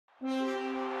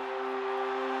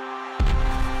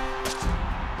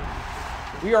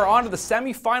We are on to the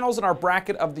semifinals in our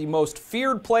bracket of the most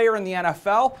feared player in the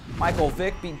NFL. Michael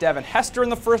Vick beat Devin Hester in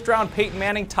the first round. Peyton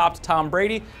Manning topped Tom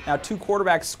Brady. Now two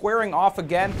quarterbacks squaring off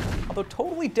again, although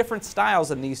totally different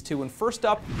styles in these two. And first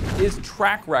up is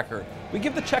track record. We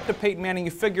give the check to Peyton Manning.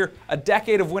 You figure a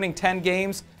decade of winning 10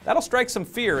 games, that'll strike some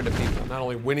fear into people. Not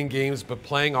only winning games, but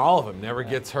playing all of them. Never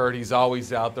gets hurt. He's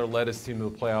always out there. Led his team to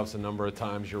the playoffs a number of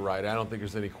times. You're right. I don't think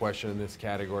there's any question in this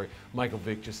category. Michael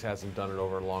Vick just hasn't done it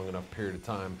over a long enough period of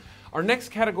time. Our next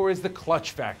category is the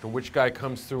clutch factor, which guy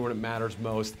comes through when it matters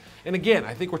most. And again,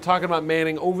 I think we're talking about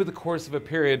Manning over the course of a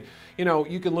period. You know,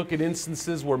 you can look at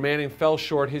instances where Manning fell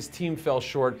short, his team fell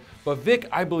short, but Vick,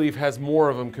 I believe, has more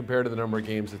of them compared to the number of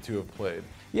games the two have played.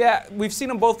 Yeah, we've seen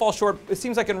them both fall short. It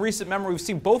seems like in recent memory, we've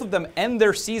seen both of them end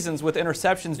their seasons with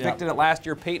interceptions. Vick did it last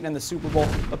year, Peyton in the Super Bowl.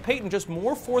 But Peyton, just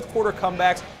more fourth quarter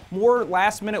comebacks, more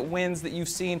last minute wins that you've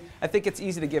seen. I think it's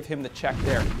easy to give him the check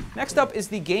there. Next up is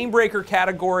the game breaker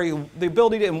category, the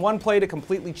ability to, in one play to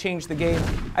completely change the game.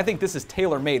 I think this is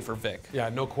tailor-made for Vick. Yeah,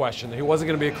 no question. He wasn't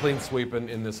going to be a clean sweep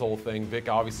in this whole thing. Vick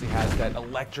obviously has that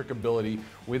electric ability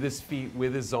with his feet,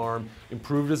 with his arm,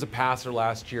 improved as a passer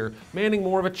last year. Manning,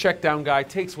 more of a check down guy,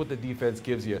 takes what the defense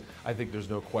gives you. I think there's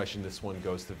no question this one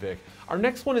goes to Vick. Our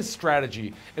next one is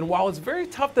strategy. And while it's very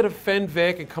tough to defend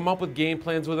Vick and come up with game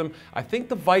plans with him, I think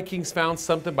the Vikings found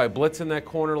something by blitzing that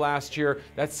corner last year.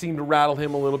 That seemed to rattle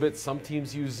him a little bit. Some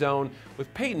teams use zone.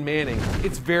 With Peyton Manning,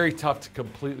 it's very tough to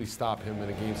completely stop him in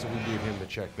a game, so we gave him the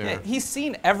check there. Yeah, he's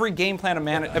seen every game plan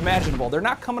imaginable. They're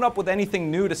not coming up with anything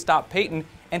new to stop Peyton,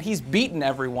 and he's beaten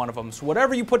every one of them. So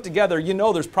whatever you put together, you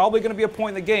know there's probably going to be a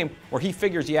point in the game where he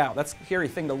figures you out. That's a scary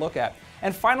thing to look at.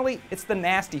 And finally, it's the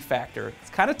nasty factor. It's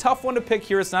kind of a tough one to pick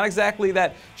here. It's not exactly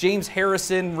that James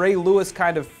Harrison, Ray Lewis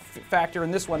kind of factor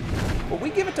in this one. But we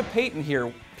give it to Peyton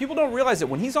here. People don't realize it.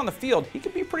 When he's on the field, he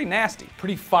can be pretty nasty.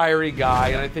 Pretty fiery guy,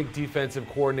 and I think defensive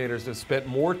coordinators have spent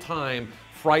more time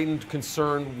frightened,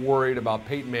 concerned, worried about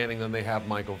Peyton Manning than they have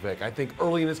Michael Vick. I think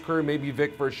early in his career, maybe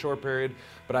Vick for a short period,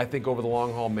 but I think over the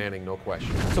long haul, Manning, no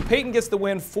question. So Peyton gets the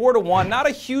win 4-1. Not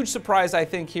a huge surprise, I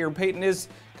think, here. Peyton is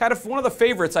kind of one of the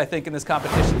favorites, I think, in this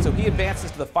competition. So he advances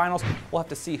to the finals. We'll have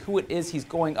to see who it is he's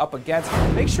going up against.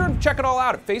 Make sure to check it all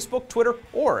out at Facebook, Twitter,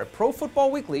 or at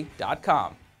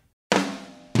ProFootballWeekly.com.